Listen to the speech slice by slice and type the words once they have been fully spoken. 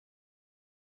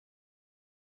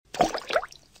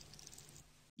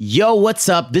Yo, what's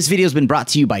up? This video has been brought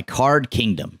to you by Card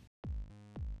Kingdom.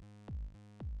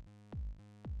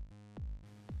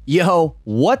 Yo,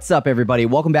 what's up, everybody?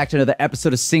 Welcome back to another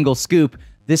episode of Single Scoop.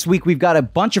 This week, we've got a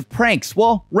bunch of pranks.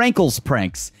 Well, Rankle's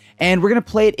pranks. And we're going to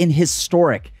play it in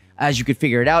Historic. As you could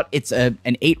figure it out, it's an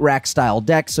 8-rack style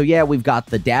deck. So yeah, we've got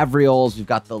the Davriols, we've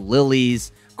got the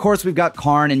Lilies. Of course, we've got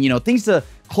Karn and, things to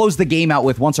close the game out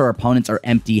with once our opponents are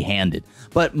empty-handed.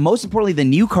 But most importantly, the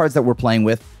new cards that we're playing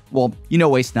with, well,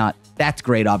 Waste Not. That's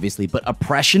great, obviously. But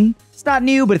Oppression, it's not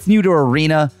new, but it's new to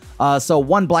Arena. So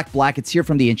 1 black, it's here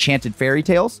from the Enchanted Fairy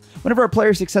Tales. Whenever a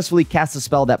player successfully casts a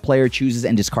spell, that player chooses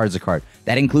and discards a card.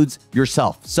 That includes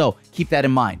yourself. So keep that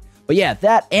in mind. But yeah,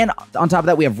 that, and on top of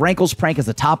that, we have Rankle's Prank as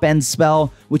a top-end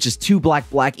spell, which is 2 black.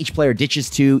 Each player ditches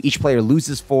 2. Each player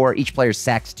loses 4. Each player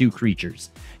sacks 2 creatures.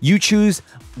 You choose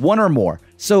 1 or more.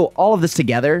 So all of this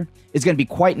together is going to be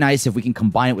quite nice if we can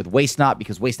combine it with Waste Not,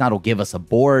 because Waste Not will give us a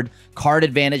board card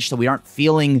advantage, so we aren't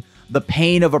feeling the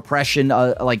pain of Oppression,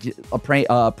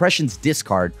 Oppression's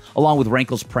discard, along with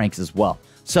Rankle's Pranks as well.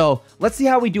 So let's see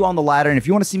how we do on the ladder, and if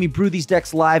you want to see me brew these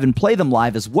decks live and play them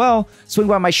live as well, swing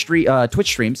by my Twitch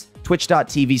streams,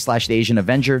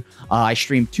 twitch.tv/TheAsianAvenger. I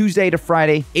stream Tuesday to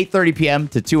Friday, 8:30 p.m.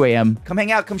 to 2 a.m. Come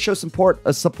hang out, come show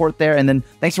support there, and then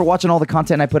thanks for watching all the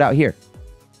content I put out here.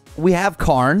 We have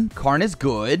Karn. Karn is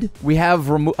good. We have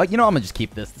I'm going to just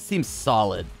keep this. This seems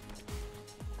solid.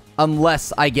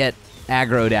 Unless I get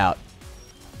aggroed out.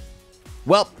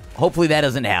 Well, hopefully that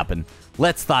doesn't happen.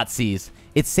 Let's Thoughtseize.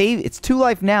 It's 2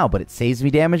 life now, but it saves me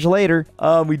damage later.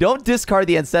 We don't discard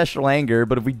the Ancestral Anger,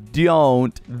 but if we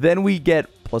don't, then we get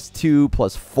 +2,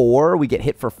 +4. We get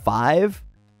hit for 5.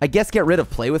 I guess get rid of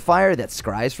Play with Fire. That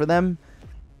scries for them.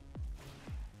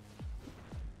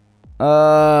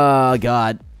 Oh,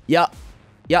 God. Yeah.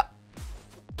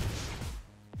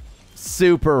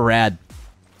 Super rad.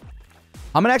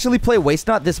 I'm going to actually play Waste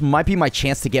Not. This might be my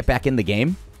chance to get back in the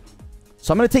game.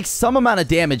 So I'm going to take some amount of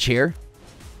damage here.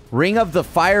 Ring of the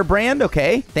Firebrand.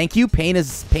 Okay. Thank you. Pain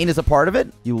is a part of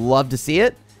it. You love to see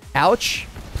it. Ouch.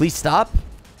 Please stop.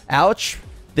 Ouch.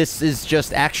 This is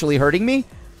just actually hurting me.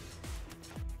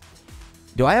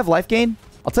 Do I have life gain?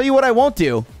 I'll tell you what I won't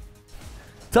do.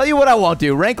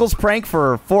 Rankle's Prank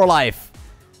for 4 life.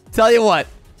 Tell you what.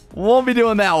 Won't be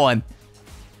doing that one.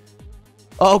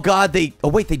 Oh, God. Oh,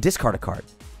 wait. They discard a card.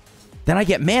 Then I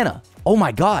get mana. Oh,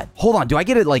 my God. Hold on. Do I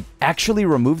get to, actually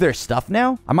remove their stuff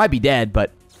now? I might be dead,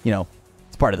 but,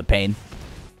 it's part of the pain.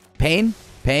 Pain.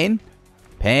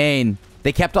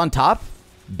 They kept on top?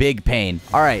 Big pain.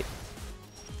 All right.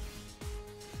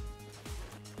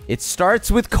 It starts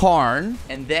with Karn,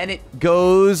 and then it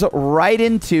goes right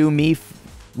into me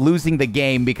losing the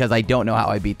game because I don't know how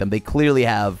I beat them. They clearly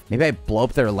have... Maybe I blow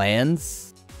up their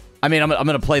lands? I mean, I'm going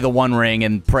to play the 1 ring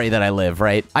and pray that I live,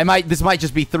 right? This might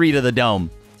just be 3 to the dome.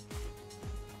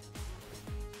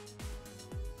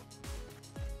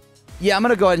 Yeah, I'm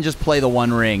going to go ahead and just play the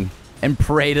 1 ring and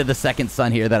pray to the second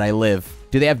sun here that I live.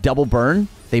 Do they have double burn?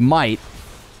 They might.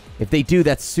 If they do,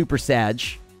 that's super sad.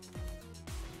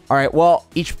 All right, well,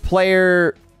 each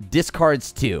player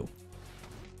discards 2.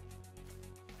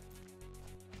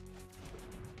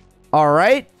 All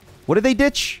right. What did they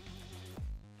ditch?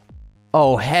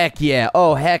 Oh, heck yeah.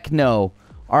 Oh, heck no.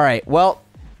 All right, well,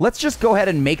 let's just go ahead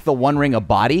and make the 1 ring a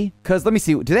body. Because let me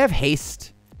see. Do they have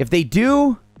haste? If they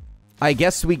do, I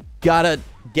guess we gotta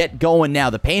get going now.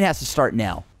 The pain has to start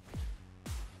now.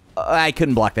 I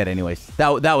couldn't block that anyways.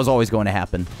 That was always going to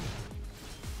happen.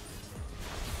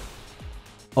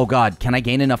 Oh, God. Can I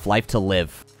gain enough life to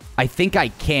live? I think I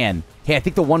can. Hey, I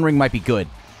think the 1 ring might be good.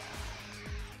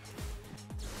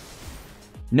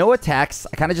 No attacks.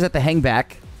 I kind of just have to hang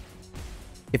back.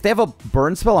 If they have a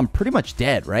burn spell, I'm pretty much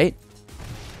dead, right?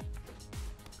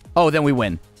 Oh, then we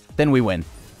win.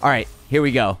 All right, here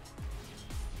we go.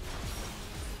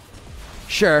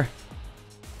 Sure.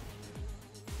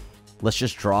 Let's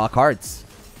just draw cards.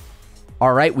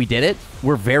 All right, we did it.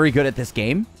 We're very good at this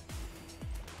game.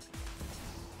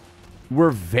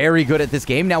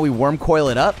 Now we worm coil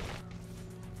it up.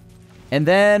 And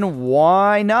then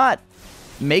why not?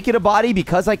 Make it a body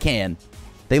because I can.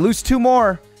 They lose 2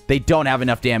 more. They don't have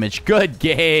enough damage. Good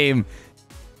game.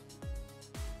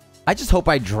 I just hope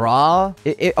I draw.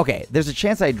 Okay, there's a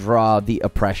chance I draw the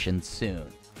Oppression soon.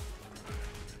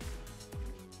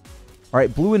 All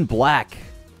right, blue and black.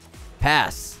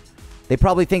 Pass. They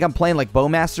probably think I'm playing like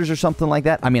Bowmasters or something like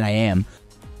that. I mean, I am.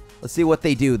 Let's see what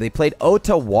they do. They played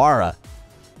Otawara.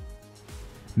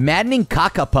 Maddening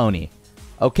Kakapony.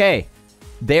 Okay,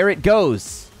 there it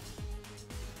goes.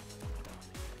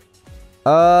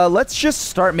 Let's just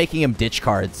start making him ditch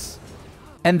cards.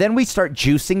 And then we start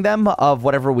juicing them of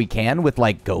whatever we can with,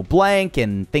 like, Go Blank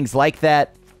and things like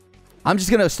that. I'm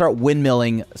just going to start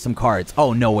windmilling some cards.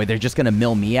 Oh, no way. They're just going to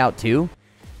mill me out, too?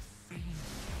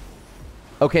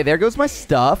 Okay, there goes my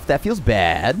stuff. That feels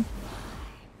bad.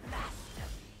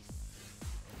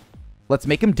 Let's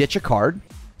make them ditch a card.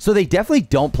 So they definitely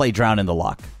don't play Drown in the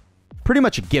Luck. Pretty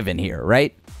much a given here,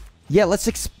 right? Yeah, let's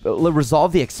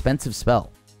resolve the expensive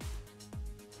spell.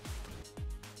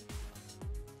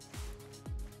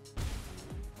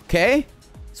 Okay.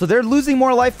 So they're losing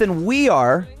more life than we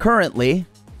are currently.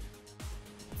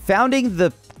 Founding the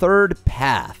third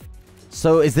path.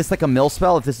 So is this like a mill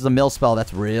spell? If this is a mill spell,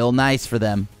 that's real nice for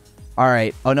them. All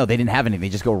right. Oh, no, they didn't have anything. They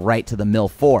just go right to the mill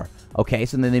 4. Okay,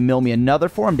 so then they mill me another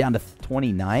 4. I'm down to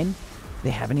 29. Do they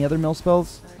have any other mill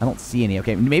spells? I don't see any.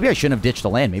 Okay, maybe I shouldn't have ditched a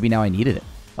land. Maybe now I needed it.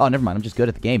 Oh, never mind. I'm just good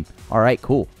at the game. All right,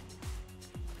 cool.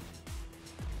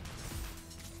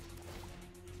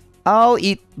 I'll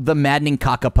eat the maddening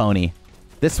cockapony.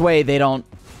 This way they don't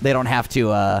have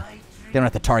to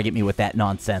target me with that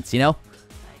nonsense, you know?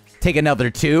 Take another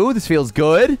 2. This feels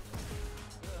good.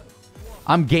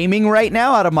 I'm gaming right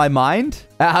now out of my mind.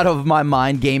 Out of my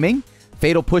mind gaming.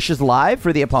 Fatal Push is live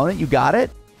for the opponent. You got it.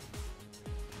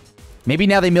 Maybe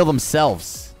now they mill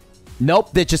themselves.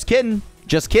 Nope, they're just kidding.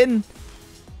 Just kidding.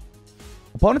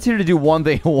 Opponent's here to do one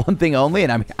thing only,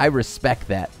 and I respect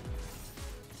that.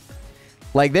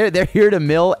 Like, they're here to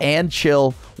mill and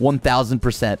chill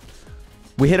 1,000%.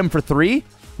 We hit them for 3.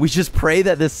 We just pray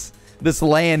that this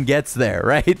land gets there,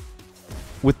 right?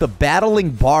 With the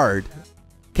Battling Bard.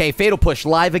 Okay, Fatal Push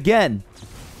live again.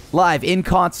 Live in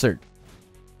concert.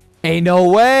 Ain't no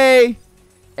way.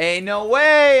 Ain't no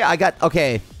way.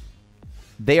 Okay.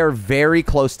 They are very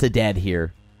close to dead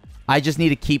here. I just need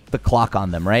to keep the clock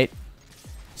on them, right?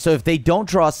 So if they don't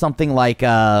draw something like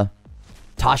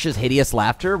Tasha's Hideous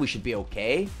Laughter, we should be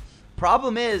okay.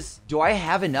 Problem is, do I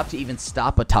have enough to even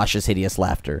stop a Tasha's Hideous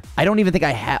Laughter? I don't even think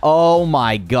I have. Oh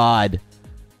my god.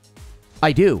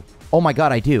 I do. Oh my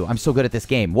god, I do. I'm so good at this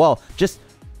game. Well, just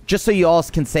so you all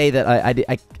can say that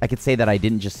I could say that I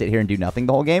didn't just sit here and do nothing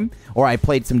the whole game, or I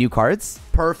played some new cards.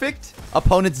 Perfect.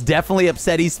 Opponent's definitely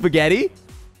upsetty spaghetti.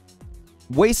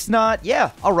 Waste not.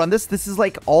 Yeah, I'll run this. This is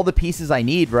like all the pieces I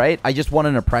need, right? I just want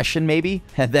an Oppression maybe,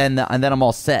 and then I'm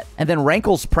all set. And then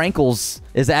Rankle's Prankles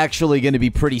is actually going to be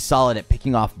pretty solid at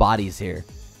picking off bodies here.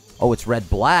 Oh, it's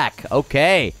red-black.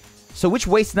 Okay. So which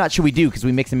Waste Not should we do? Because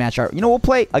we mix and match our... You know, we'll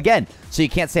play again. So you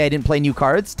can't say I didn't play new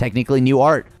cards. Technically new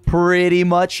art. Pretty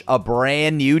much a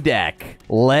brand new deck.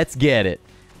 Let's get it.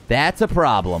 That's a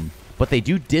problem. But they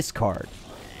do discard.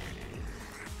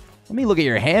 Let me look at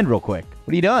your hand real quick.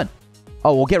 What are you doing?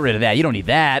 Oh, we'll get rid of that. You don't need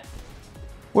that.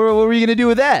 What were you going to do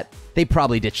with that? They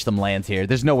probably ditch some lands here.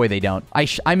 There's no way they don't.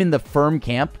 I'm in the firm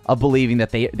camp of believing that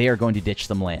they are going to ditch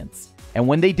some lands. And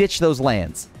when they ditch those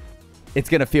lands, it's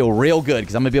going to feel real good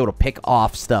because I'm going to be able to pick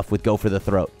off stuff with Go for the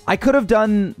Throat. I could have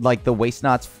done like the Waste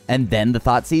Nots and then the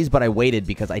Thoughtseize, but I waited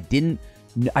because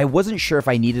I wasn't sure if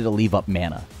I needed to leave up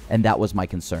mana. And that was my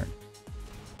concern.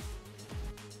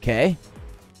 Okay.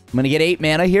 I'm going to get 8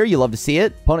 mana here. You love to see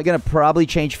it. Opponent going to probably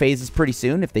change phases pretty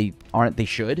soon. If they aren't, they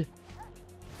should.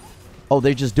 Oh,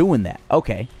 they're just doing that.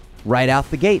 Okay. Right out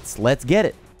the gates. Let's get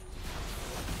it.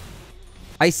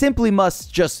 I simply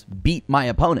must just beat my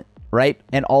opponent, right?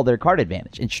 And all their card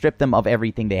advantage and strip them of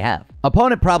everything they have.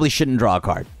 Opponent probably shouldn't draw a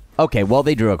card. Okay, well,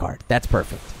 they drew a card. That's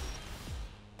perfect.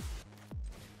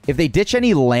 If they ditch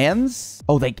any lands...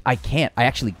 Oh, I can't. I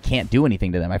actually can't do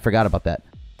anything to them. I forgot about that.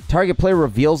 Target player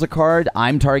reveals a card.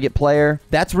 I'm target player.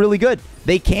 That's really good.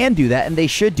 They can do that, and they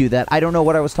should do that. I don't know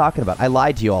what I was talking about. I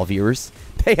lied to you all, viewers.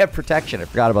 They have protection. I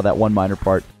forgot about that one minor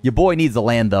part. Your boy needs a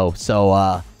land, though,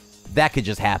 so that could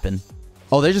just happen.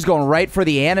 Oh, they're just going right for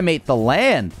the animate the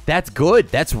land. That's good.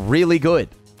 That's really good.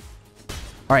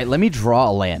 All right, let me draw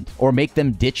a land, or make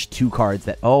them ditch 2 cards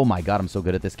that... Oh, my God, I'm so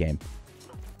good at this game.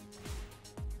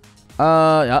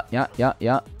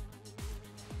 Yeah.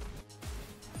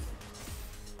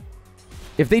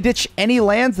 If they ditch any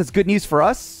lands, that's good news for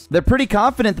us. They're pretty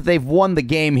confident that they've won the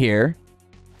game here.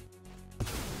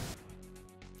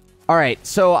 All right,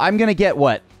 so I'm going to get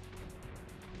what?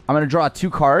 I'm going to draw 2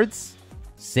 cards.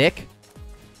 Sick.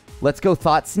 Let's go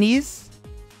Thought Sneeze.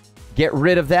 Get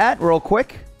rid of that real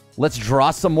quick. Let's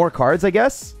draw some more cards, I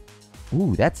guess.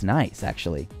 Ooh, that's nice,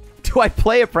 actually. Do I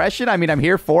play Oppression? I mean, I'm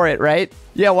here for it, right?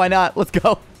 Yeah, why not? Let's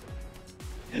go.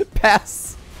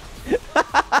 Pass.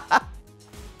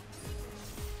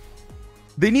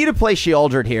 They need to play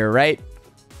Sheoldred here, right?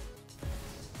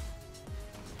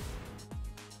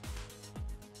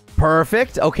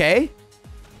 Perfect. Okay.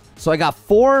 So I got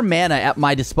 4 mana at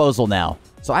my disposal now.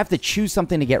 So I have to choose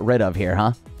something to get rid of here,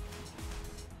 huh?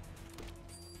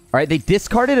 All right, they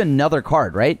discarded another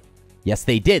card, right? Yes,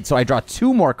 they did. So I draw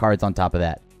 2 more cards on top of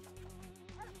that.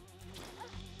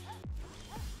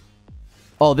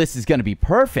 Oh, this is going to be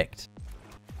perfect.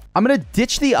 I'm going to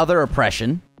ditch the other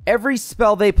Oppression. Every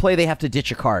spell they play, they have to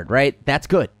ditch a card, right? That's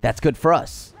good. That's good for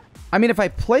us. I mean, if I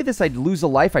play this, I'd lose a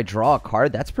life. I draw a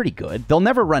card. That's pretty good. They'll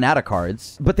never run out of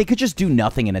cards, but they could just do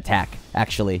nothing in attack,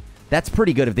 actually. That's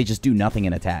pretty good if they just do nothing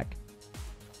in attack.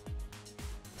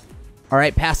 All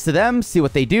right, pass to them. See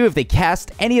what they do. If they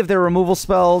cast any of their removal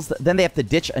spells, then they have to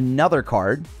ditch another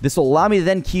card. This will allow me to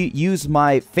then use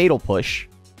my Fatal Push.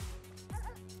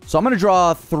 So I'm going to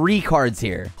draw 3 cards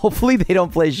here. Hopefully they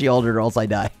don't play Sheoldred or else I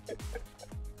die.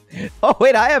 Oh,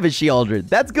 wait, I have a Sheoldred.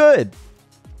 That's good.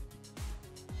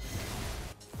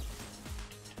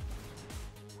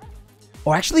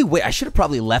 Oh, actually, wait, I should have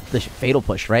probably left the Fatal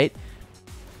Push, right?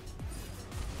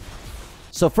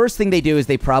 So first thing they do is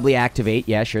they probably activate.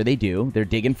 Yeah, sure they do. They're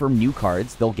digging for new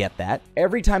cards. They'll get that.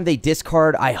 Every time they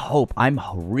discard, I'm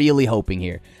really hoping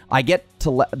here.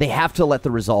 They have to let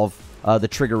the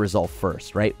trigger resolve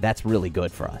first, right? That's really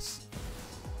good for us.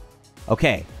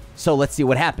 Okay, so let's see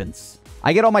what happens.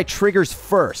 I get all my triggers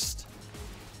first.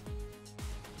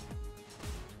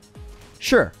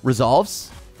 Sure, resolves.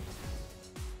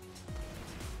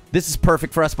 This is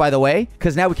perfect for us, by the way,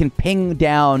 because now we can ping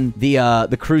down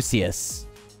the Crucius.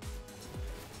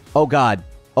 Oh, God.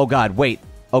 Oh, God. Wait.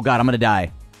 Oh, God. I'm going to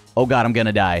die. Oh, God. I'm going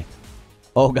to die.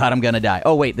 Oh, God. I'm going to die.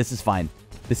 Oh, wait. This is fine.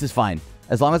 This is fine.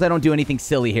 As long as I don't do anything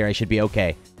silly here, I should be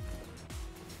okay.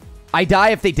 I die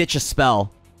if they ditch a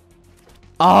spell.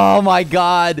 Oh, my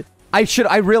God.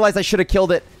 I realized I should have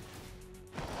killed it.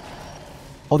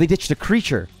 Oh, they ditched a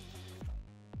creature.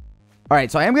 All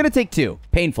right. So I am going to take 2.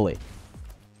 Painfully.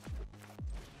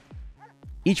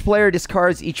 Each player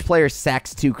discards. Each player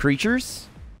sacks 2 creatures.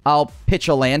 I'll pitch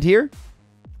a land here.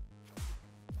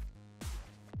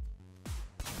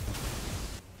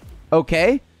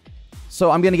 Okay. So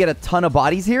I'm going to get a ton of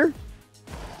bodies here.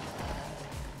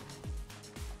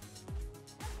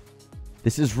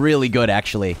 This is really good,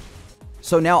 actually.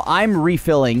 So now I'm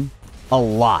refilling a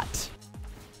lot.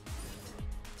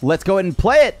 Let's go ahead and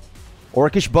play it.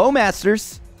 Orcish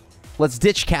Bowmasters. Let's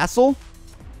ditch Castle.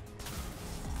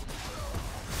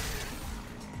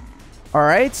 All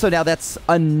right, so now that's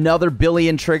another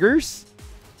billion triggers.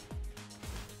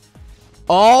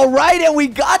 All right, and we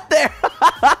got there.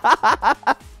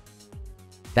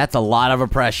 That's a lot of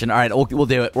oppression. All right, we'll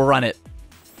do it. We'll run it.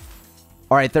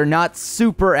 All right, they're not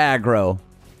super aggro.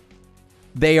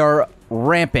 They are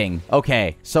ramping.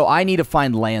 Okay, so I need to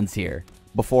find lands here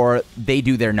before they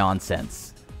do their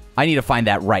nonsense. I need to find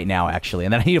that right now, actually,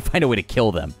 and then I need to find a way to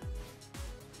kill them.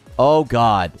 Oh,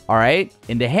 God. All right,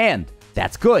 into hand.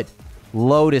 That's good.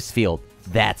 Lotus Field.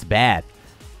 That's bad.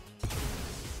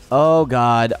 Oh,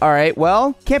 God. All right,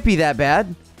 well, can't be that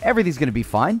bad. Everything's going to be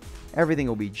fine. Everything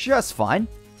will be just fine.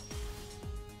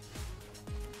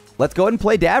 Let's go ahead and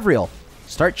play Davriel.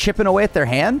 Start chipping away at their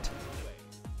hand.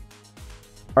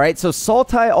 All right, so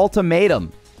Sultai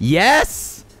Ultimatum.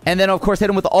 Yes! And then, of course, hit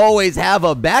him with always have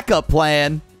a backup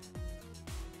plan.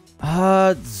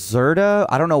 Zerda?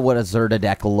 I don't know what a Zerda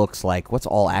deck looks like. What's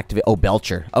all activate? Oh,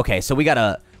 Belcher. Okay, so we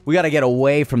gotta get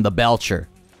away from the Belcher.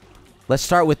 Let's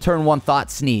start with turn 1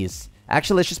 Thought Sneeze.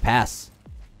 Actually, let's just pass.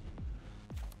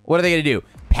 What are they gonna do?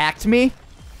 Pact me?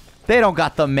 They don't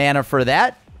got the mana for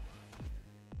that.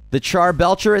 The Char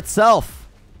Belcher itself.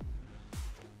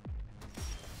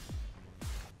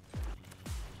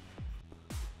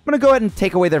 I'm gonna go ahead and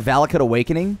take away their Valakut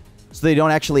Awakening so they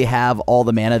don't actually have all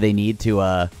the mana they need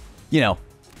to, you know,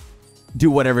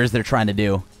 do whatever it is they're trying to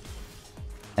do.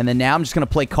 And then now I'm just gonna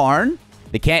play Karn.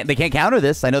 They can't counter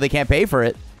this. I know they can't pay for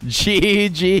it.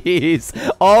 GG's.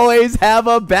 Always have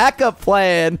a backup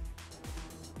plan.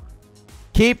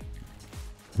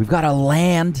 We've got a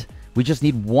land. We just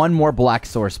need one more black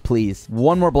source, please.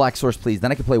 One more black source, please.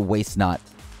 Then I can play Waste Not.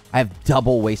 I have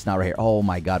double Waste Not right here. Oh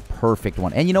my God, perfect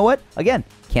one. And you know what? Again,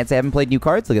 can't say I haven't played new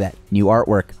cards. Look at that. New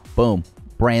artwork. Boom.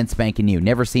 Brand spanking new.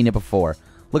 Never seen it before.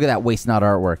 Look at that Waste Not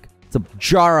artwork. It's a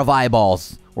jar of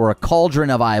eyeballs or a cauldron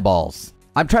of eyeballs.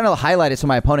 I'm trying to highlight it so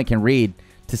my opponent can read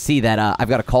to see that I've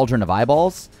got a cauldron of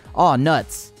eyeballs. Oh,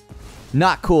 nuts.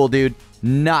 Not cool, dude.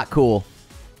 Not cool.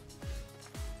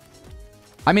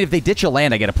 I mean, if they ditch a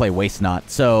land, I get to play Waste Not.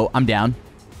 So I'm down.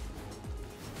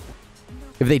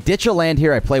 If they ditch a land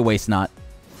here, I play Waste Not.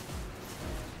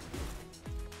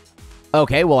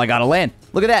 Okay, well, I got a land.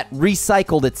 Look at that.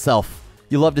 Recycled itself.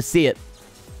 You love to see it.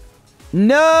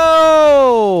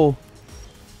 No!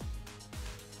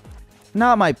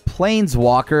 Not my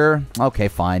Planeswalker. Okay,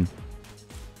 fine.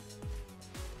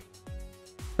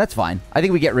 That's fine. I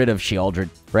think we get rid of Sheoldred,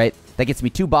 right? That gets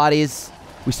me 2 bodies.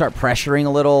 We start pressuring a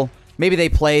little. Maybe they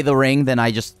play the ring, then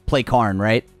I just play Karn,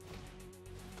 right?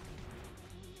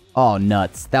 Oh,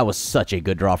 nuts. That was such a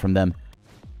good draw from them.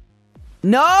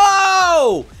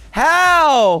 No!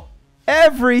 How?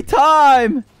 Every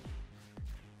time!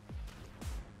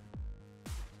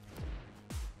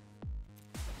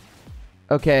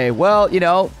 Okay, well, you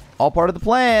know, all part of the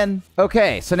plan.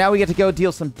 Okay, so now we get to go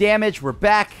deal some damage. We're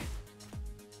back.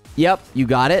 Yep, you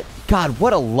got it. God,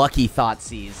 what a lucky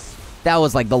Thoughtseize. That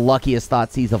was like the luckiest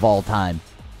Thoughtseize of all time.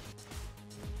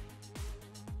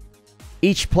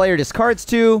 Each player discards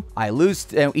 2. I lose,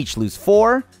 each lose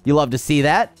 4. You love to see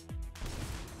that.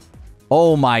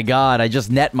 Oh my god, I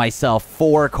just net myself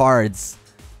 4 cards.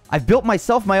 I've built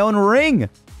myself my own ring.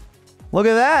 Look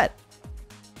at that.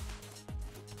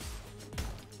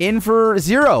 In for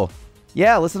 0.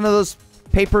 Yeah, listen to those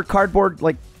paper cardboard,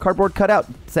 like cardboard cutout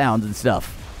sounds and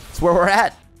stuff. That's where we're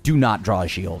at. Do not draw a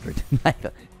Sheoldred.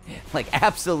 Like,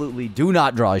 absolutely do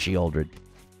not draw a Sheoldred.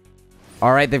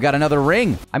 All right, they've got another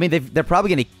ring. I mean, they're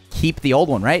probably going to keep the old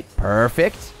one, right?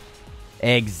 Perfect.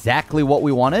 Exactly what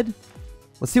we wanted.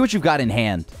 Let's see what you've got in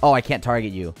hand. Oh, I can't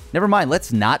target you. Never mind.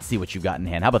 Let's not see what you've got in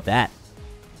hand. How about that?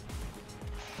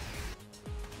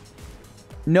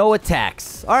 No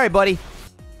attacks. All right, buddy.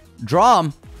 Draw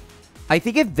them. I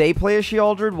think if they play a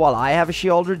Sheoldred while I have a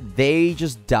Sheoldred, they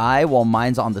just die while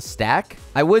mine's on the stack.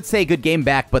 I would say good game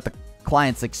back, but the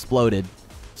client's exploded.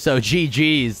 So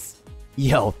GG's.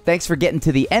 Yo, thanks for getting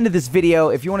to the end of this video.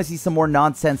 If you want to see some more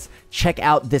nonsense, check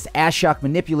out this Ashiok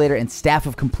Manipulator and Staff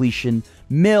of Completion.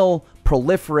 Mill,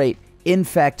 Proliferate,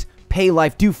 Infect, Pay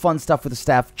Life, do fun stuff with the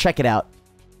staff. Check it out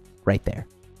right there.